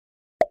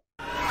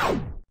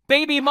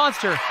Baby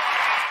monster!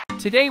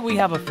 Today we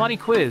have a funny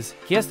quiz.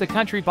 Guess the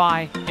country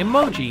by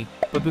Emoji.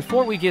 But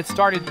before we get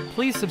started,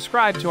 please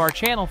subscribe to our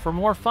channel for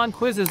more fun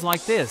quizzes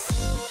like this.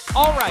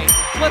 Alright,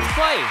 let's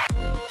play!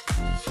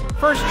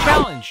 First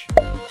challenge.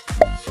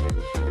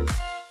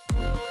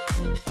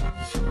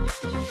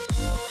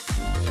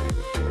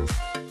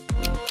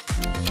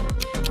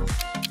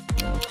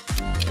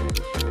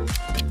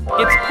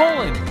 It's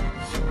Poland.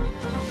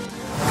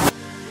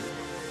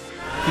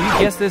 Can you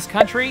guess this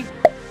country?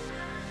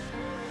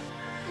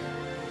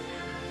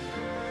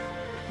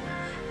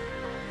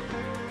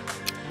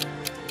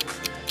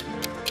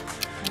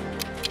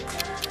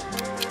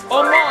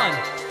 Oman.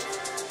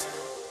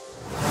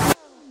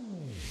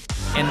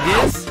 And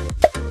this?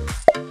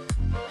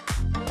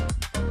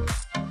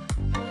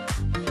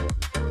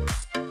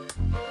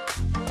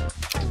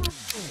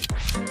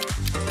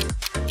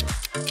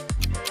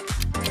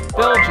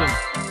 Belgium.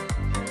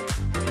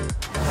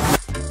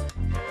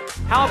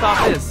 How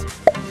about this?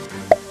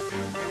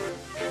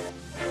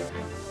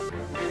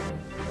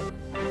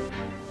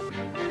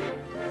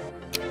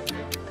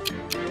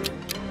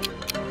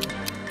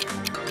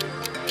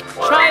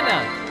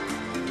 China.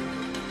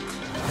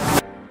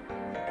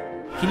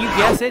 Can you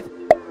guess it?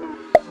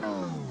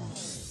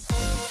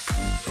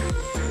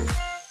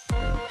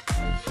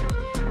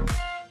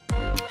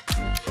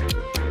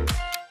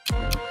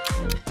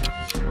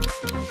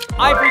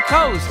 Ivory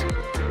Coast.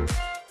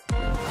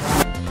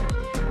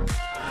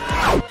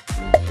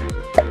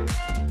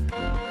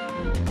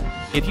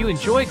 If you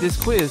enjoyed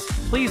this quiz,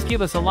 please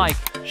give us a like,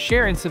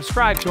 share and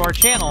subscribe to our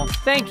channel.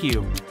 Thank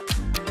you.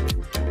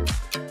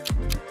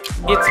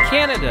 It's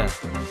Canada.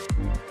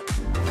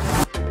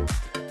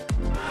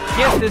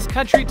 Guess this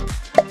country.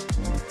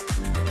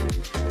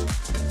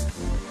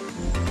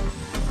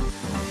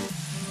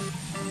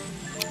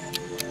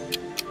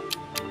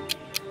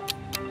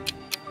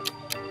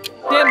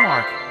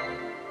 Denmark.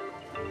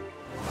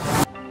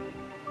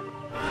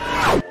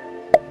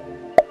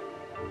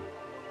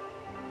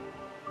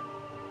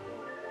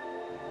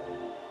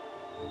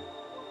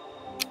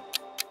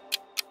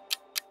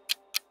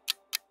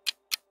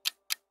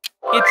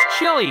 It's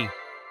Chile.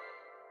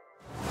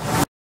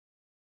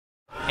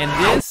 And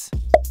this?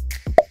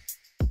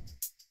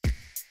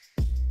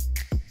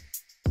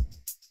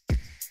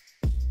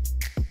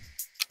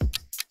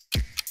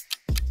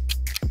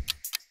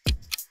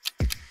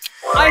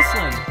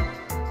 Iceland.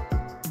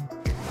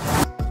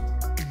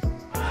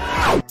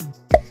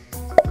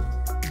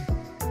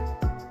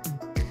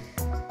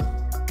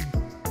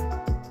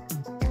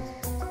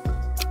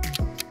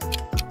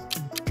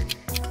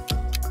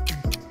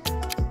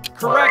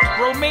 Correct,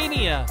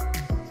 Romania.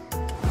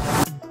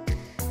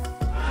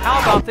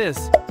 How about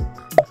this?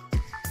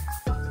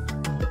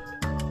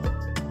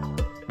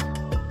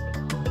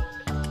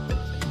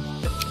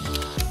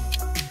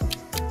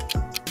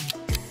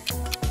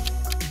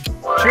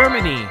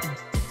 Germany.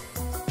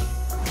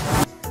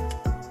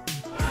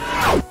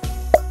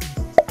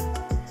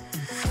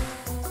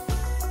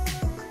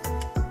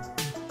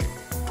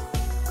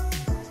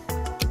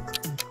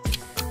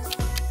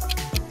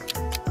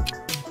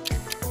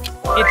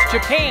 It's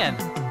Japan.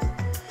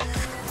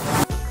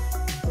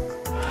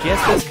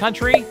 Guess this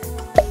country?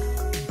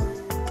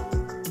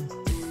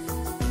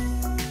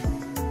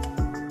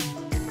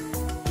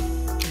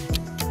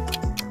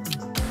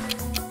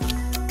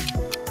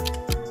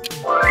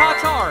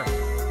 Qatar.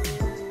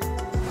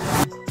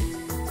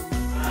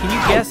 Can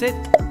you guess it?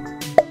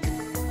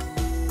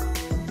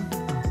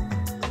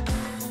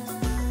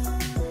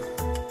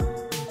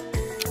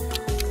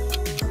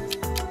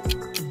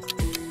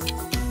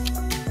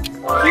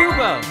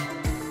 Cuba.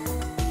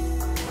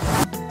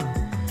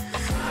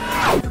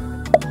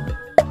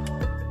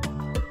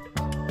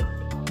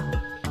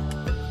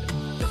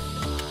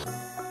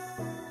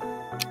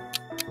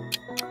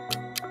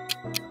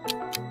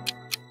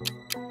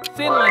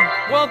 Finland,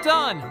 well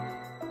done!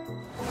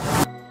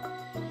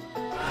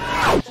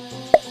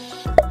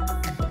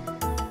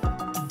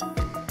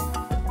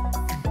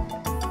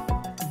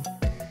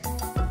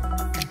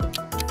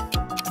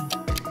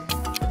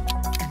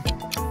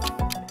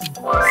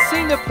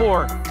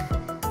 Singapore.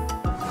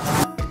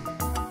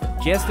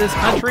 Guess this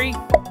country?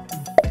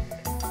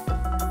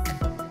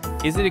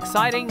 Is it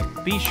exciting?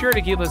 Be sure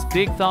to give us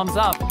big thumbs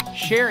up,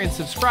 share and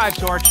subscribe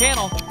to our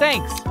channel.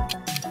 Thanks!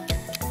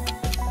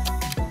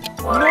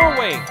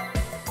 Norway.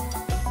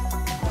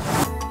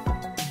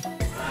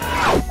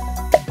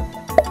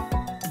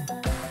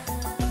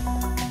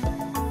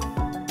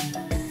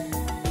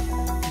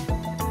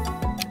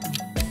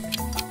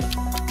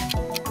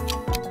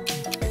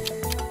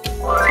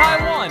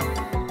 Taiwan.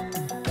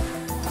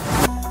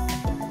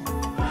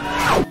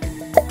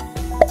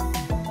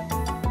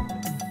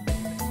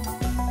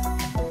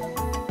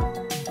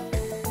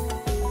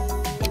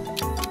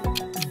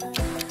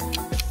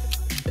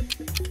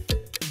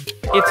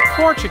 It's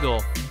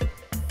Portugal.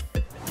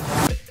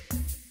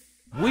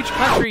 Which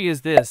country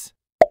is this?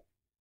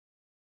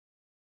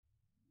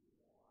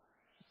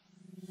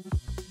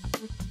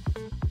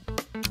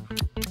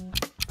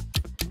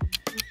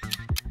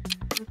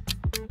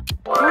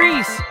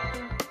 Greece.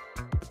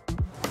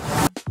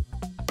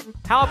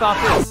 How about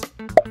this?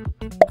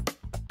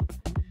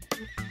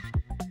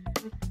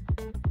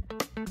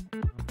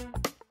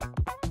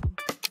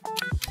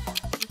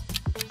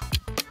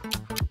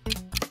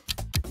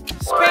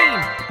 Spain!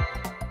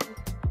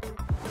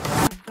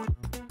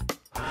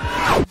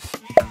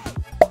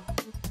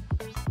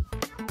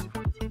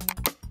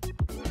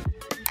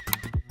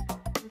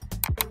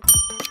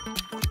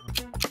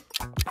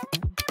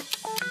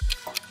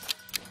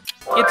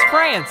 It's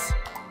France!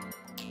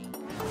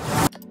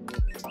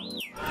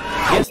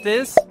 Guess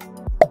this?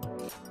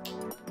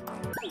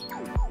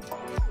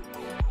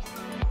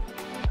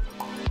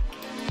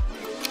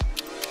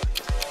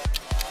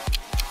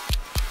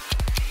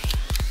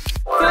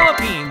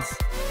 Philippines!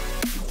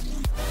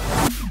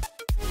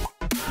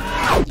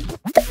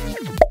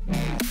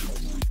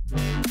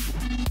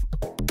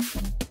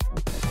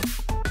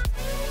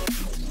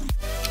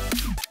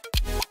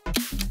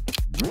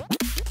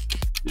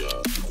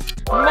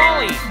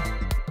 Mali!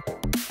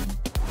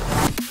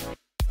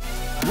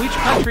 Which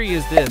country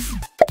is this?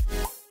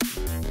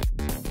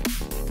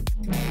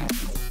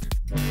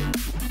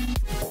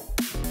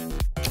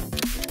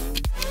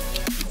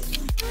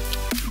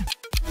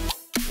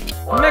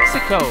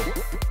 Mexico!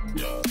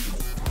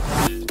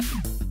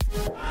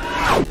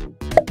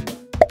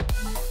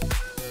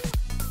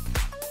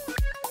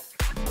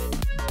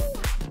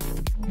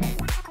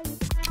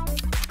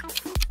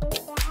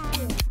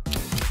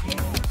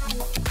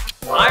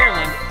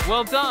 Ireland,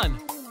 well done!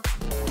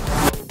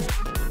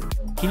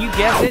 Can you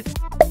guess it?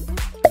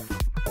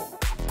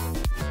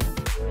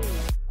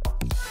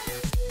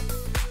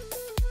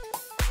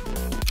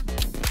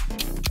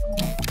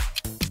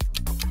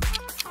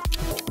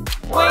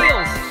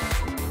 Wales!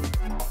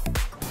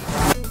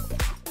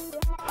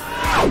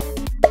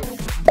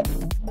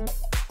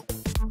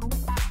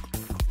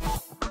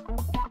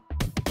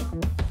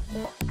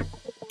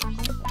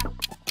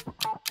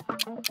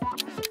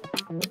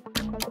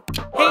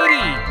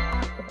 Haiti!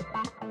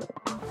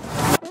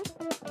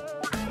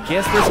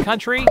 Guess this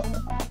country?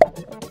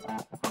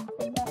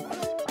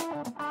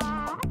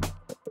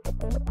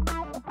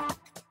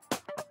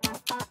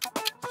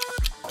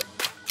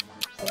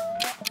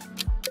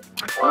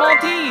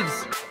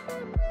 Maldives!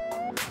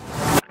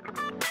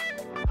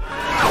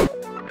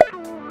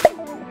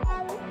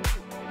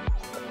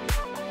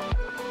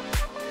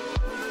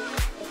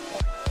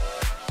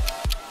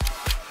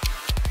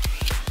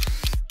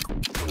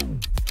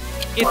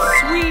 It's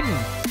Sweden!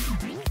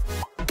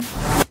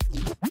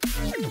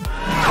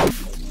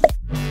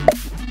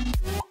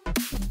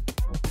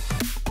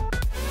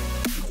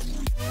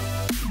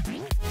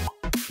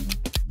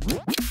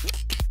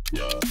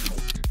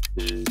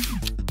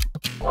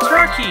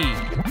 Turkey!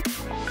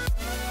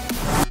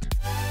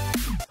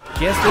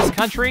 Guess this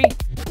country?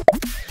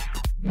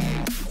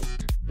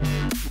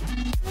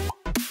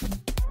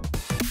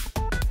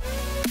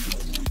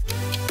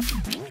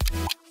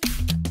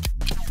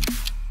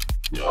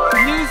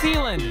 New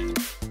Zealand!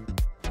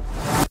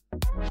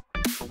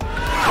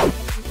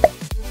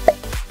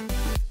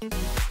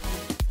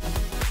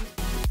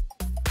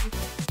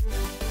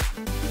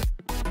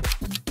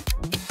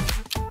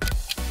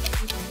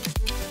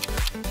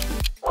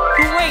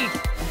 Kuwait!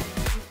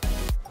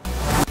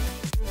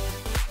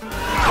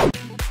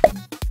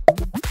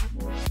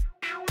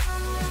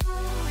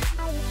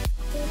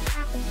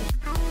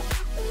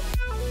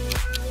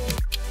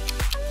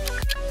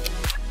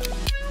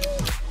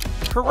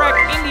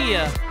 Correct,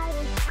 India!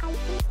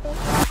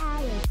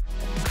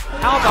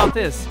 How about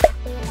this?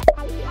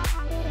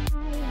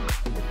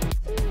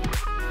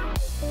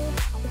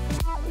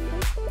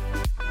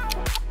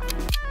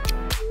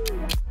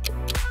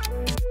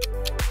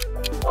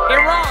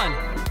 Iran!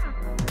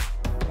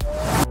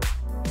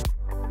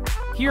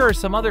 Here are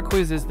some other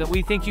quizzes that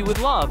we think you would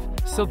love,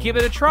 so give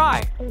it a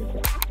try.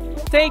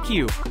 Thank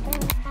you!